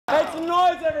Some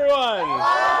noise, everyone!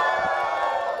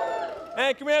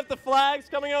 And can we have the flags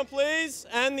coming on, please?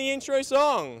 And the intro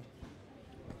song.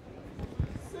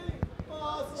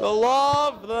 Fossil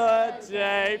of the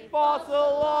day, fossil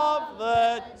of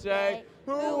the day.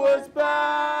 Who was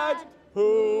bad?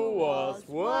 Who was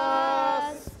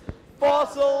worse?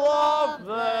 Fossil of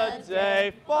the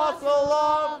day, fossil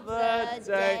of the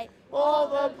day. All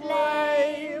the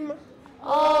blame,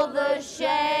 all the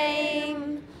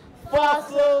shame.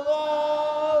 Fossil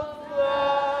of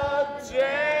the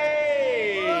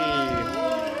day.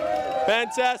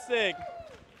 Fantastic.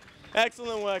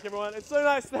 Excellent work, everyone. It's so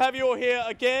nice to have you all here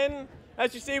again.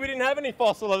 As you see, we didn't have any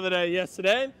fossil of the day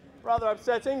yesterday. Rather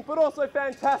upsetting, but also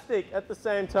fantastic at the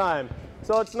same time.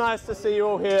 So it's nice to see you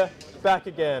all here back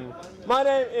again. My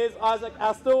name is Isaac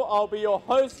Astle. I'll be your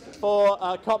host for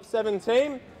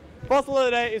COP17. Fossil of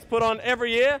the Day is put on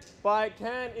every year by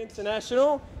CAN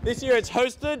International. This year it's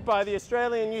hosted by the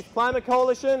Australian Youth Climate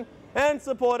Coalition and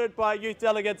supported by youth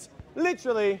delegates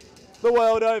literally the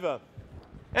world over.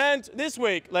 And this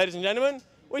week, ladies and gentlemen,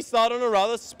 we start on a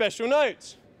rather special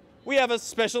note. We have a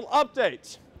special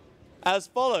update as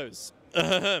follows. We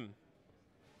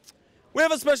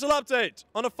have a special update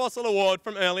on a fossil award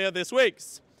from earlier this week.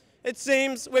 It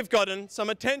seems we've gotten some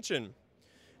attention.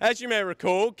 As you may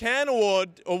recall, CAN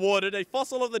awarded a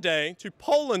Fossil of the Day to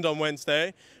Poland on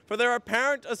Wednesday for their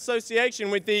apparent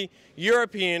association with the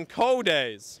European Coal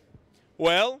Days.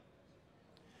 Well,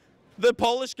 the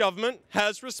Polish government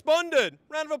has responded.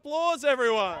 Round of applause,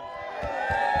 everyone.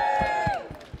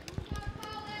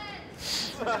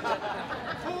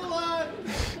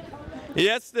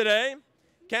 Yesterday,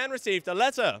 CAN received a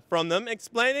letter from them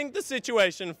explaining the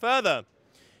situation further.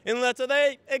 In the letter,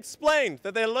 they explained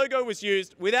that their logo was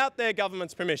used without their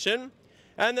government's permission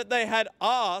and that they have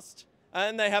asked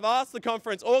the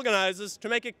conference organisers to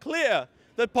make it clear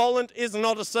that Poland is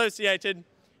not associated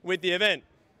with the event.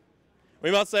 We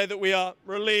must say that we are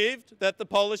relieved that the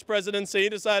Polish presidency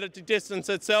decided to distance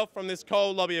itself from this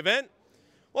coal lobby event.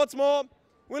 What's more,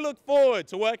 we look forward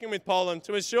to working with Poland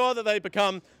to ensure that they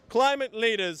become climate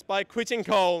leaders by quitting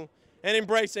coal and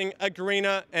embracing a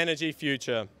greener energy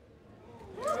future.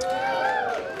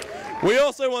 We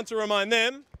also want to remind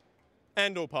them,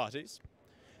 and all parties,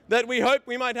 that we hope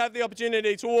we might have the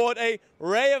opportunity to award a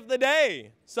Ray of the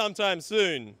Day sometime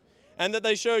soon, and that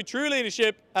they show true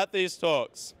leadership at these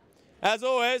talks. As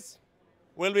always,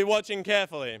 we'll be watching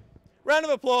carefully. Round of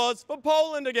applause for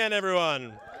Poland again,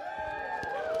 everyone.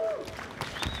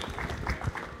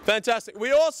 Fantastic.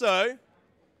 We also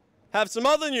have some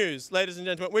other news, ladies and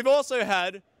gentlemen. We've also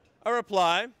had a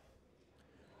reply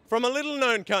from a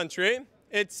little-known country.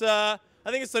 It's, I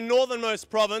think it's the northernmost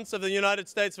province of the United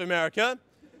States of America,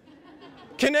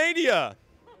 Canada,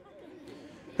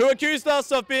 who accused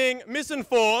us of being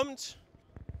misinformed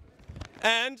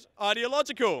and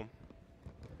ideological.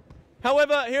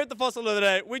 However, here at the Fossil of the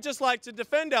Day, we'd just like to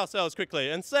defend ourselves quickly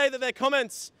and say that their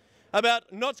comments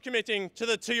about not committing to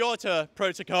the Toyota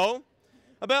Protocol,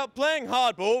 about playing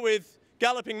hardball with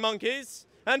galloping monkeys,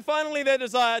 and finally their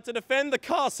desire to defend the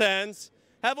car sands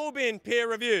have all been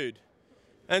peer-reviewed.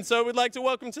 And so we'd like to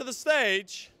welcome to the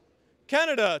stage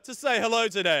Canada to say hello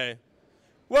today.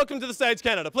 Welcome to the stage,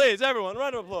 Canada. Please, everyone,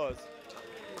 round of applause.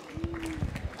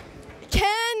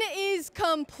 CAN is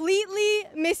completely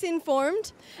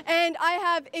misinformed, and I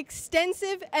have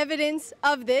extensive evidence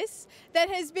of this that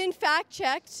has been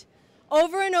fact-checked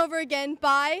over and over again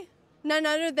by none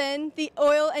other than the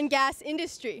oil and gas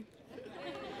industry.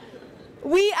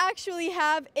 We actually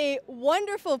have a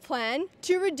wonderful plan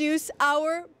to reduce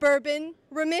our Durban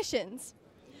emissions.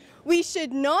 We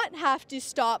should not have to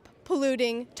stop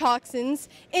polluting toxins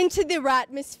into the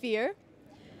atmosphere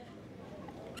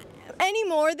any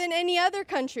more than any other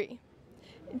country,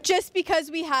 just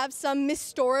because we have some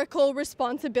historical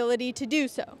responsibility to do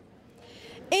so.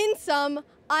 In sum,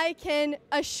 I can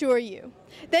assure you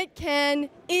that CAN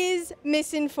is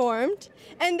misinformed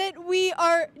and that we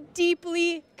are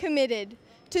deeply committed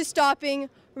to stopping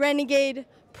renegade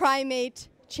primate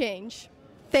change.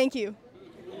 Thank you.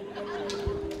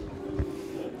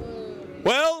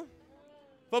 Well,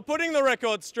 for putting the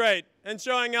record straight and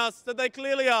showing us that they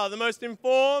clearly are the most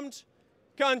informed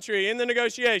country in the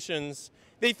negotiations,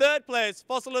 the third place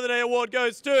Fossil of the Day award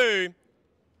goes to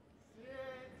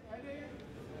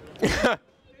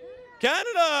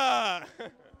Canada!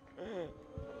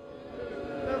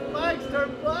 The flags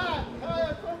turn black! How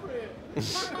appropriate!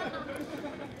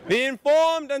 The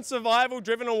Informed and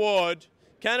Survival-Driven Award,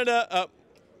 Canada,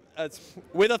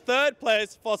 with a third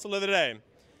place Fossil of the Day.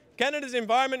 Canada's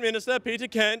Environment Minister, Peter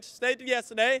Kent, stated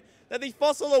yesterday that the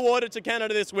fossil awarded to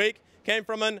Canada this week came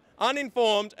from an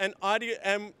uninformed and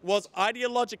was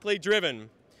ideologically driven.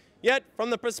 Yet, from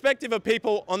the perspective of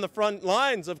people on the front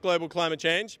lines of global climate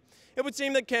change, it would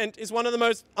seem that Kent is one of the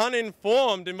most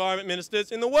uninformed environment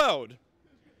ministers in the world.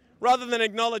 Rather than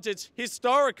acknowledge its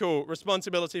historical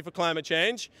responsibility for climate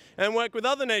change and work with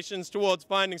other nations towards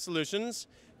finding solutions,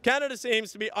 Canada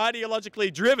seems to be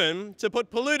ideologically driven to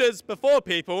put polluters before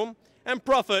people and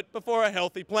profit before a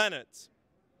healthy planet.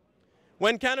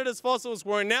 When Canada's fossils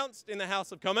were announced in the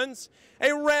House of Commons,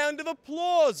 a round of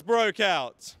applause broke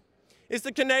out. Is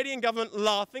the Canadian government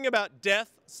laughing about death,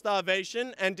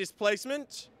 starvation and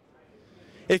displacement?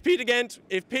 If Peter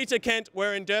Kent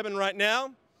were in Durban right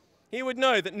now, he would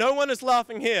know that no one is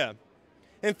laughing here.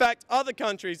 In fact, other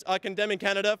countries are condemning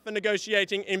Canada for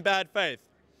negotiating in bad faith.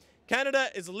 Canada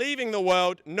is leaving the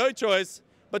world no choice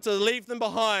but to leave them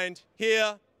behind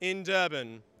here in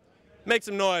Durban. Make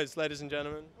some noise, ladies and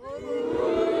gentlemen.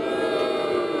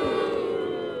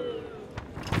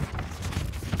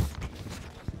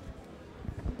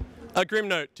 A grim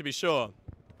note, to be sure.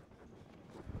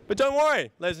 But don't worry,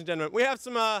 ladies and gentlemen, we have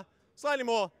some slightly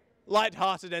more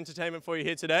light-hearted entertainment for you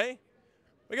here today.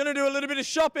 We're going to do a little bit of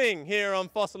shopping here on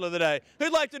Fossil of the Day.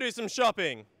 Who'd like to do some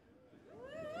shopping?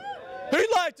 Who'd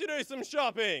like to do some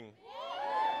shopping?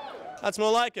 That's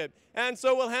more like it. And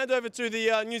so we'll hand over to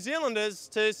the New Zealanders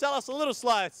to sell us a little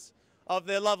slice of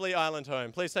their lovely island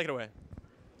home. Please take it away.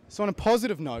 So on a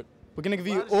positive note, we're going to give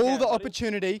you all the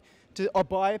opportunity to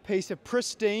buy a piece of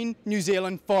pristine New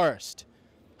Zealand forest.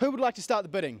 Who would like to start the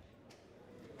bidding?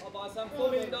 I'll buy some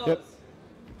 $4 million. Yep.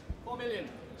 4 million.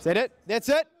 Is that it? That's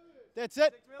it? That's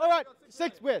it? All right,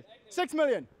 6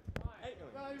 million.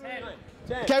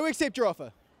 10. Okay, we accept your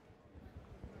offer.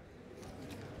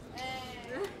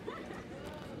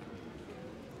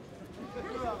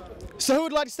 So who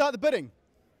would like to start the bidding?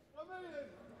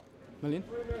 1 million.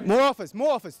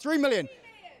 More offers, 3 million.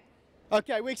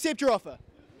 Okay, we accept your offer.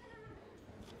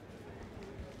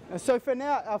 So for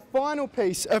now, our final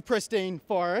piece of pristine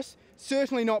forest,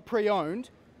 certainly not pre-owned,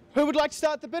 who would like to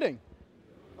start the bidding?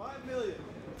 5 million.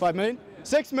 5 million?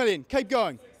 6 million, keep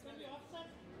going.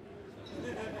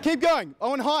 Keep going, I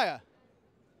want higher.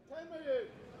 10 million.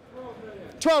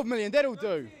 12 million, that'll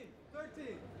do.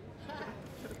 13.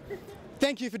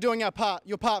 Thank you for doing your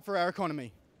part for our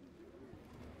economy.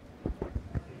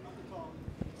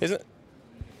 Is it?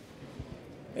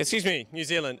 Excuse me, New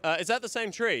Zealand. Is that the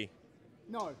same tree?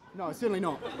 No, certainly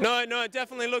not. No, it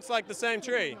definitely looks like the same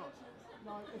tree.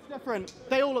 No, it's different.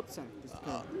 They all look the same.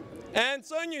 And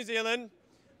so New Zealand,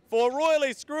 for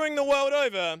royally screwing the world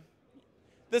over,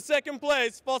 the second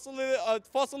place Fossil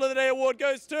of the Day award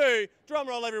goes to, drum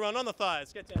roll everyone, on the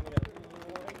thighs, get down together.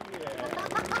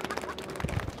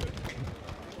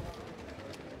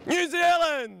 New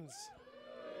Zealand!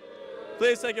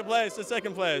 Please take your place, the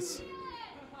second place.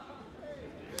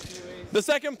 The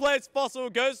second place fossil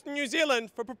goes to New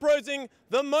Zealand for proposing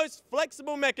the most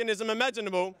flexible mechanism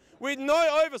imaginable with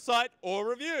no oversight or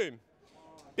review.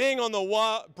 Bring on the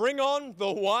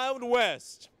Wild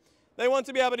West. They want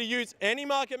to be able to use any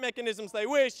market mechanisms they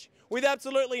wish with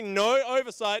absolutely no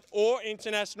oversight or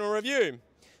international review.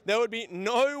 There would be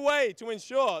no way to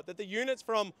ensure that the units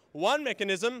from one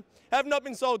mechanism have not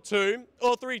been sold 2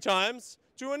 or 3 times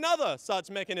to another such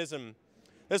mechanism.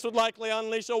 This would likely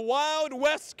unleash a Wild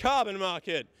West carbon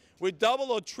market with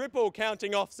double or triple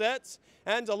counting offsets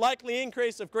and a likely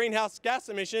increase of greenhouse gas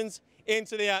emissions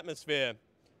into the atmosphere.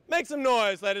 Make some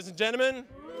noise, ladies and gentlemen.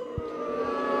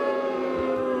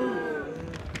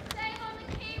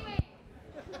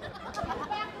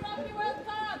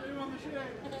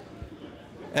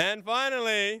 And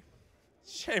finally,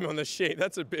 shame on the sheep,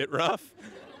 that's a bit rough.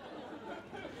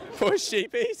 Poor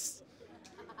sheepies.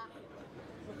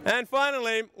 And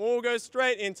finally, we'll go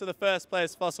straight into the first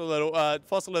place Fossil of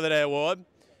the Day award.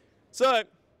 So,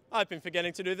 I've been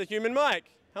forgetting to do the human mic.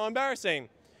 How embarrassing.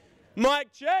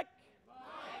 Mic check.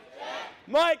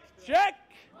 Mic check.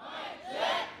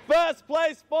 First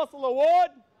place Fossil award.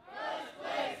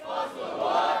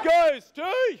 Goes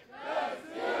to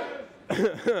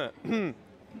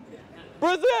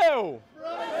Brazil.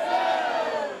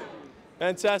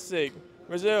 Fantastic.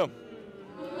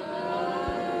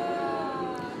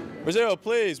 Brazil,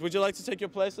 please, would you like to take your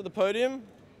place at the podium?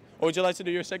 Or would you like to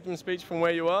do your acceptance speech from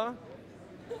where you are?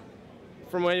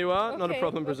 From where you are? Okay, not a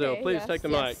problem, Brazil. Okay, please take the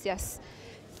mic. Yes.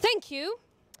 Thank you.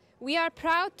 We are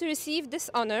proud to receive this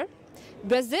honor.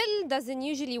 Brazil doesn't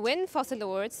usually win fossil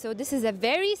awards, so this is a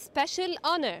very special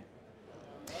honor.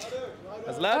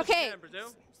 As loud as you can, Brazil.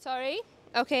 Sorry.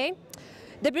 Okay.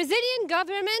 The Brazilian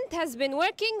government has been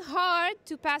working hard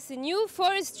to pass a new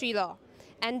forestry law.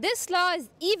 And this law is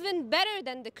even better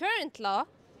than the current law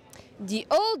The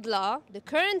old law, the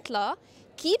current law,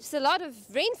 keeps a lot of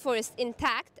rainforest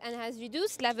intact and has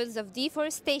reduced levels of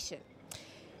deforestation.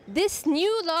 This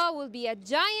new law will be a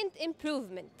giant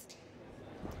improvement.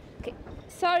 Okay,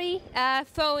 sorry,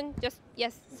 phone, just,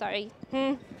 yes, sorry.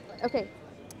 Okay,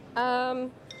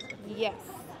 yes,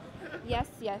 yes,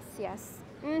 yes, yes.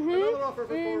 Another offer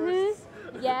for forests.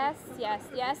 Yes, yes,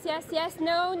 yes, yes, yes,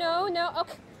 no, no, no,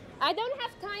 okay. I don't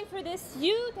have time for this.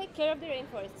 You take care of the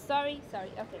rainforest. Sorry, sorry,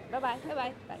 okay, bye-bye,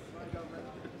 bye-bye, bye.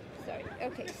 Sorry,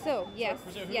 okay, so, yes,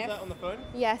 Brazil, who yes. was that on the phone?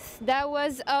 Yes, that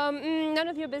was none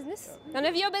of your business. None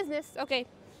of your business. Okay.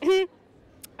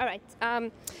 All right.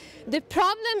 The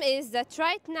problem is that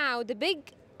right now the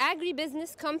big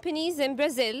agribusiness companies in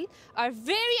Brazil are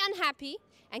very unhappy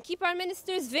and keep our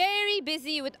ministers very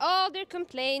busy with all their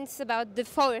complaints about the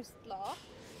forest law.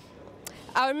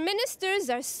 Our ministers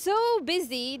are so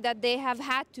busy that they have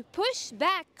had to push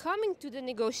back coming to the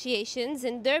negotiations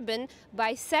in Durban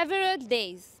by several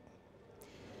days.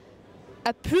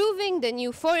 Approving the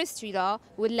new forestry law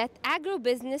would let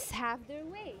agribusiness have their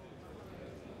way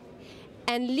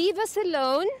and leave us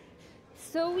alone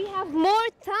so we have more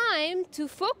time to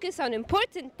focus on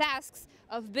important tasks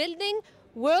of building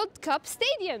World Cup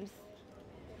stadiums,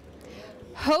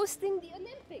 hosting the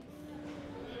Olympics,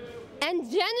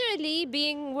 and generally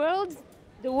being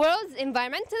the world's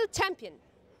environmental champion.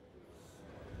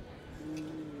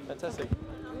 Fantastic.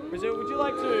 Brazil, would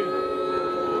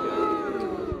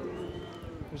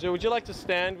you like to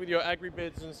stand with your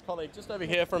agribusiness colleague just over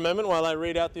here for a moment while I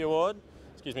read out the award?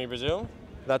 Excuse me, Brazil.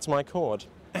 That's my cord.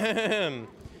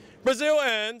 Brazil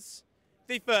earns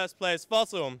the first place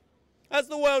fossil. As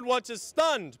the world watches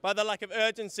stunned by the lack of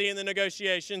urgency in the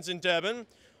negotiations in Durban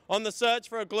on the search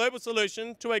for a global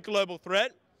solution to a global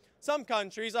threat, some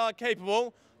countries are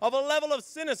capable of a level of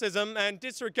cynicism and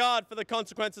disregard for the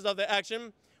consequences of their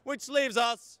action, which leaves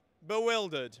us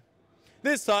bewildered.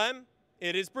 This time,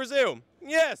 it is Brazil.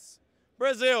 Yes,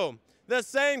 Brazil, the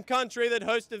same country that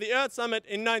hosted the Earth Summit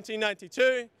in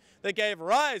 1992, that gave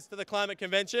rise to the Climate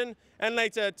Convention and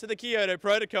later to the Kyoto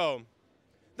Protocol.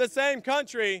 The same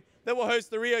country that will host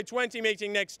the Rio 20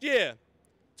 meeting next year.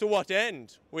 To what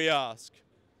end, we ask?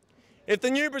 If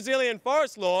the new Brazilian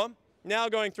forest law, now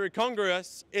going through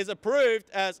Congress, is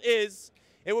approved as is,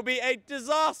 it will be a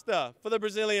disaster for the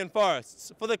Brazilian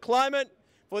forests, for the climate,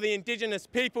 for the indigenous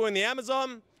people in the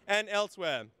Amazon and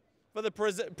elsewhere, for the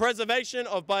preservation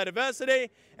of biodiversity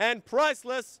and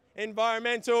priceless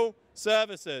environmental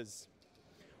services.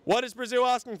 What is Brazil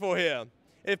asking for here?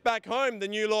 If back home the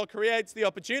new law creates the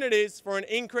opportunities for an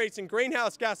increase in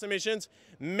greenhouse gas emissions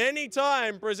many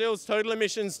times Brazil's total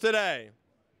emissions today.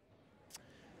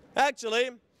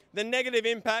 Actually, the negative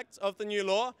impact of the new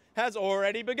law has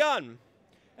already begun,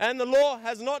 and the law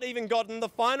has not even gotten the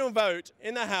final vote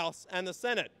in the House and the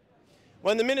Senate.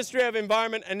 When the Ministry of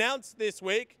Environment announced this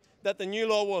week that the new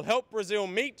law will help Brazil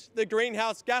meet the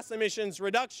greenhouse gas emissions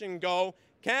reduction goal,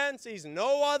 CAN sees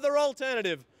no other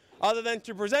alternative other than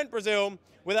to present Brazil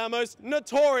with our most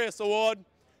notorious award,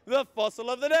 the Fossil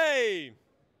of the Day.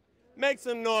 Make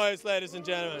some noise, ladies and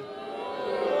gentlemen.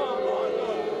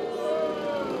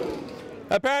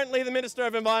 Apparently, the Minister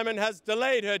of Environment has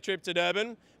delayed her trip to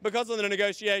Durban because of the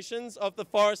negotiations of the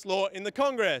forest law in the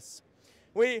Congress.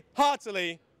 We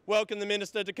heartily welcome the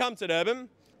Minister to come to Durban,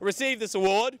 receive this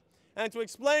award, and to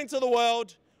explain to the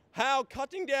world how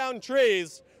cutting down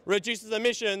trees reduces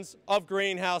emissions of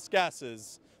greenhouse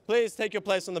gases. Please take your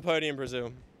place on the podium,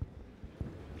 Brazil.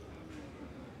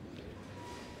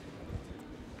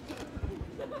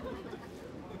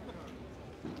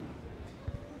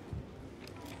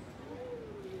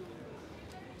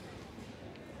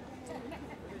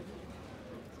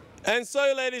 And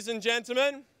so, ladies and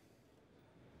gentlemen,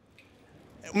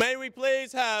 may we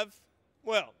please have,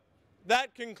 well,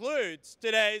 that concludes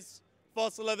today's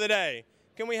Fossil of the Day.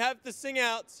 Can we have the sing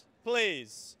out,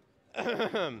 please?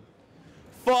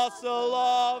 Fossil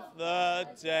of the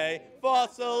day,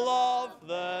 fossil of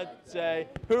the day.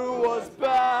 Who was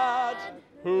bad?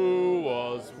 Who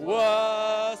was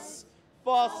worse?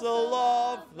 Fossil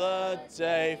of the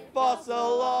day,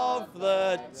 fossil of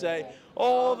the day.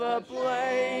 All the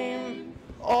blame,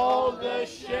 all the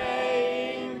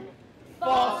shame.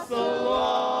 Fossil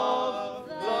of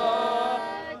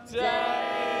the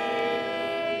day.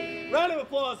 Round of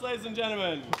applause, ladies and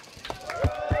gentlemen.